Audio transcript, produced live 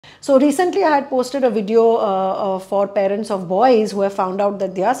So recently I had posted a video for parents of boys who have found out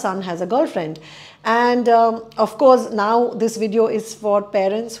that their son has a girlfriend. And of course, now this video is for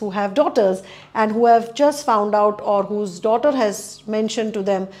parents who have daughters and who have just found out, or whose daughter has mentioned to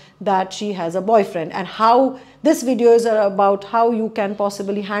them that she has a boyfriend, and how this video is about how you can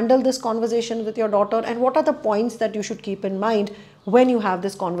possibly handle this conversation with your daughter, and what are the points that you should keep in mind when you have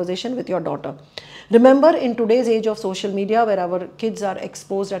this conversation with your daughter. Remember, in today's age of social media, where our kids are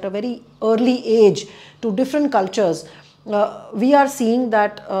exposed at a very early age to different cultures, we are seeing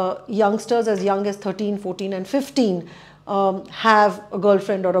that youngsters as young as 13, 14 and 15 have a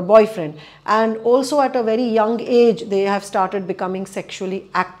girlfriend or a boyfriend, and also at a very young age they have started becoming sexually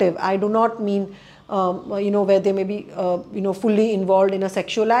active. I do not mean where they may be fully involved in a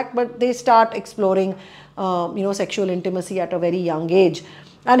sexual act, but they start exploring sexual intimacy at a very young age.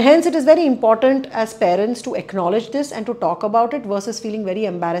 And hence it is very important as parents to acknowledge this and to talk about it versus feeling very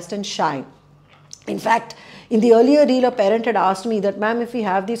embarrassed and shy. In fact, in the earlier reel, a parent had asked me that, ma'am, if we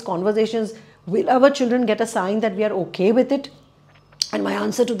have these conversations, will our children get a sign that we are okay with it? And my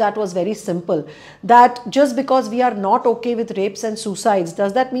answer to that was very simple, that just because we are not okay with rapes and suicides,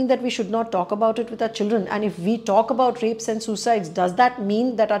 does that mean that we should not talk about it with our children? And if we talk about rapes and suicides, does that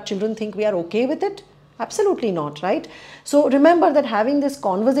mean that our children think we are okay with it? Absolutely not, right? So remember that having this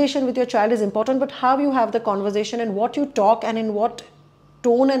conversation with your child is important, but how you have the conversation and what you talk and in what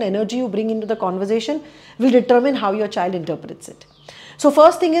tone and energy you bring into the conversation will determine how your child interprets it. So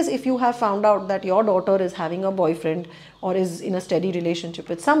first thing is, if you have found out that your daughter is having a boyfriend or is in a steady relationship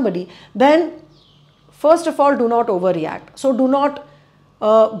with somebody, then first of all, do not overreact. So do not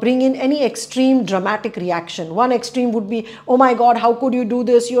bring in any extreme dramatic reaction. One extreme would be, oh my God, how could you do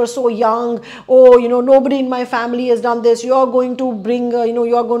this? You're so young. Oh, nobody in my family has done this. You're going to bring,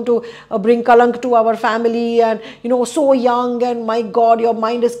 bring kalank to our family, and, so young, and my God, your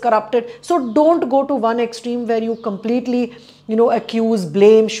mind is corrupted. So don't go to one extreme where you completely, accuse,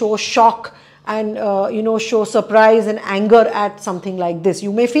 blame, show shock, and show surprise and anger at something like this.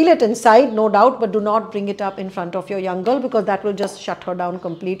 You may feel it inside, no doubt, but do not bring it up in front of your young girl, because that will just shut her down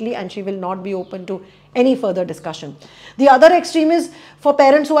completely and she will not be open to any further discussion. The other extreme is for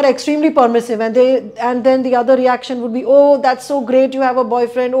parents who are extremely permissive, and then the other reaction would be, oh, that's so great, you have a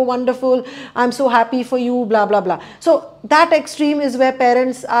boyfriend, oh wonderful, I'm so happy for you, blah blah blah. So that extreme is where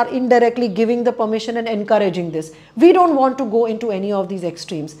parents are indirectly giving the permission and encouraging this. We don't want to go into any of these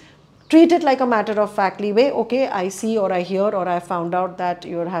extremes. Treat it like a matter of factly way. Okay, I see, or I hear, or I found out that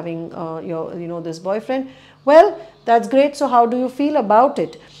you're having this boyfriend. Well, that's great. So how do you feel about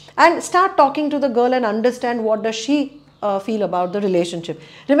it? And start talking to the girl and understand what does she feel about the relationship.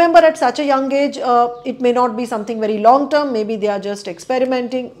 Remember, at such a young age, it may not be something very long term. Maybe they are just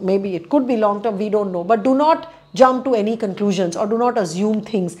experimenting. Maybe it could be long term. We don't know. But do not jump to any conclusions or do not assume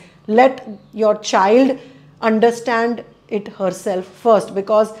things. Let your child understand it herself first,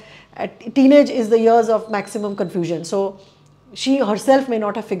 because teenage is the years of maximum confusion. So she herself may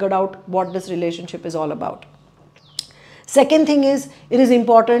not have figured out what this relationship is all about. Second thing is, it is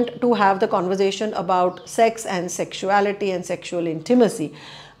important to have the conversation about sex and sexuality and sexual intimacy.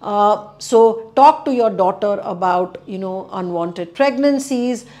 So talk to your daughter about, unwanted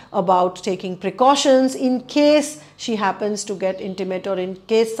pregnancies, about taking precautions in case she happens to get intimate or in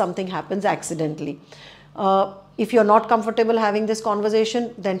case something happens accidentally. If you're not comfortable having this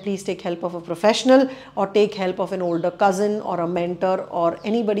conversation, then please take help of a professional or take help of an older cousin or a mentor or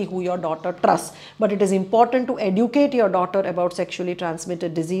anybody who your daughter trusts. But it is important to educate your daughter about sexually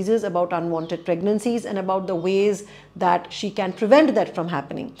transmitted diseases, about unwanted pregnancies, and about the ways that she can prevent that from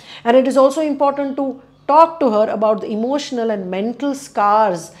happening. And it is also important to talk to her about the emotional and mental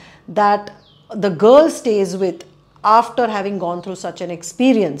scars that the girl stays with after having gone through such an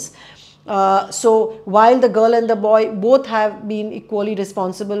experience. So while the girl and the boy both have been equally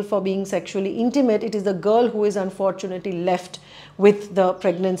responsible for being sexually intimate, it is the girl who is unfortunately left with the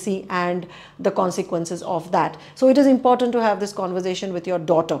pregnancy and the consequences of that. So it is important to have this conversation with your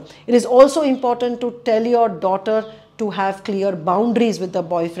daughter. It is also important to tell your daughter to have clear boundaries with the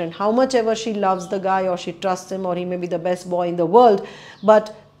boyfriend. How much ever she loves the guy or she trusts him or he may be the best boy in the world,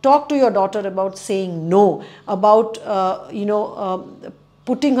 but talk to your daughter about saying no, about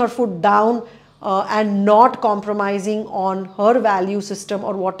putting her foot down and not compromising on her value system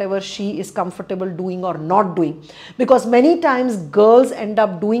or whatever she is comfortable doing or not doing. Because many times girls end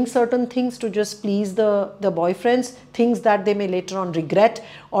up doing certain things to just please the boyfriends, things that they may later on regret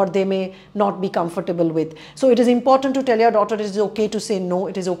or they may not be comfortable with. So it is important to tell your daughter it is okay to say no,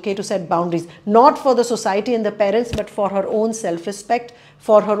 it is okay to set boundaries, not for the society and the parents, but for her own self-respect,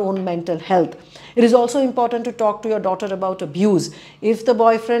 for her own mental health. It is also important to talk to your daughter about abuse. If the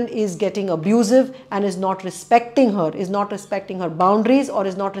boyfriend is getting abusive and is not respecting her boundaries, or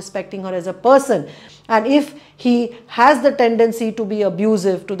is not respecting her as a person, and if he has the tendency to be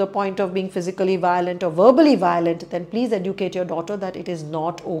abusive to the point of being physically violent or verbally violent, then please educate your daughter that it is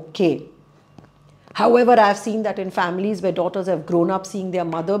not okay. However, I have seen that in families where daughters have grown up seeing their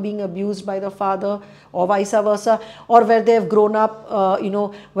mother being abused by the father, or vice versa, or where they have grown up,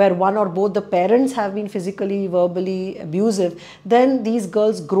 where one or both the parents have been physically, verbally abusive, then these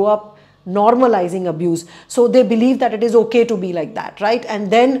girls grow up normalizing abuse. So they believe that it is okay to be like that, right? And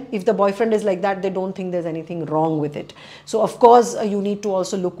then if the boyfriend is like that, they don't think there's anything wrong with it. So of course, you need to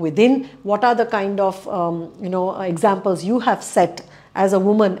also look within. What are the kind of, examples you have set as a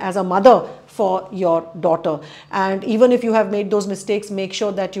woman, as a mother, for your daughter? And even if you have made those mistakes, make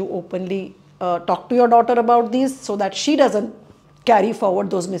sure that you openly talk to your daughter about these, so that she doesn't carry forward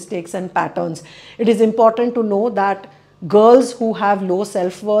those mistakes and patterns. It is important to know that girls who have low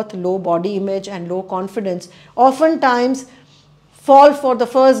self-worth, low body image and low confidence oftentimes fall for the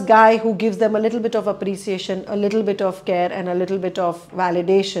first guy who gives them a little bit of appreciation, a little bit of care and a little bit of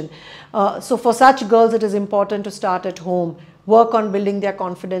validation. So for such girls, it is important to start at home, work on building their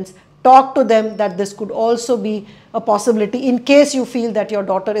confidence, talk to them that this could also be a possibility in case you feel that your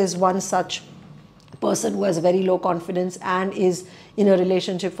daughter is one such person who has very low confidence and is in a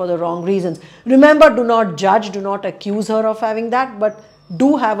relationship for the wrong reasons. Remember, do not judge, do not accuse her of having that, but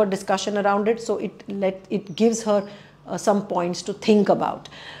do have a discussion around it, so it gives her some points to think about.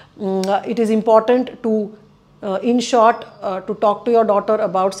 It is important to in short, to talk to your daughter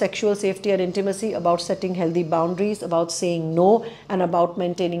about sexual safety and intimacy, about setting healthy boundaries, about saying no, and about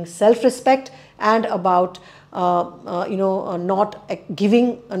maintaining self-respect, and about not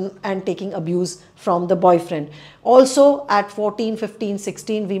giving and taking abuse from the boyfriend. Also at 14, 15,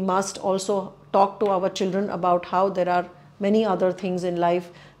 16, we must also talk to our children about how there are many other things in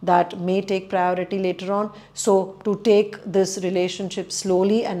life that may take priority later on. So to take this relationship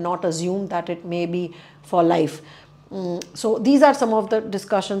slowly and not assume that it may be for life. So these are some of the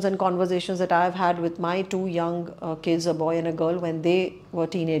discussions and conversations that I have had with my two young kids, a boy and a girl, when they were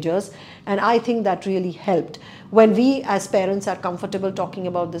teenagers, and I think that really helped. When we as parents are comfortable talking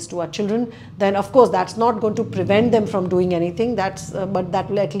about this to our children, then of course that's not going to prevent them from doing anything, but that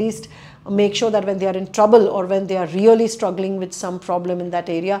will at least make sure that when they are in trouble or when they are really struggling with some problem in that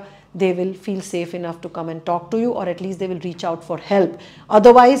area, they will feel safe enough to come and talk to you, or at least they will reach out for help.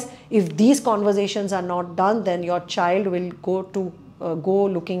 Otherwise, if these conversations are not done, then your child will go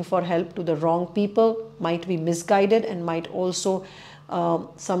looking for help to the wrong people, might be misguided, and might also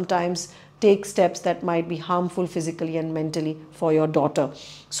sometimes take steps that might be harmful physically and mentally for your daughter.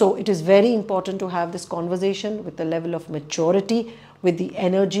 So it is very important to have this conversation with the level of maturity, with the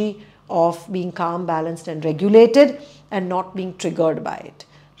energy of being calm, balanced and regulated, and not being triggered by it.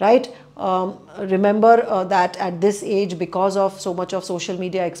 Right? Remember that at this age, because of so much of social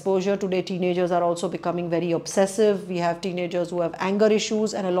media exposure today, teenagers are also becoming very obsessive. We have teenagers who have anger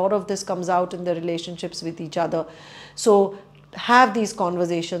issues, and a lot of this comes out in their relationships with each other. So have these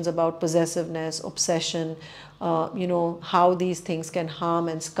conversations about possessiveness, obsession, how these things can harm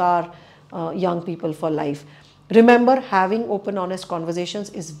and scar young people for life. Remember, having open, honest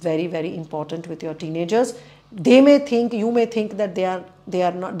conversations is very, very important with your teenagers. You may think that they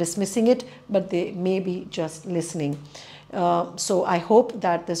are not dismissing it, but they may be just listening. So I hope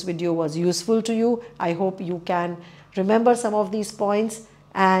that this video was useful to you. I hope you can remember some of these points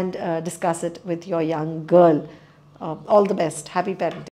and discuss it with your young girl. All the best. Happy parenting.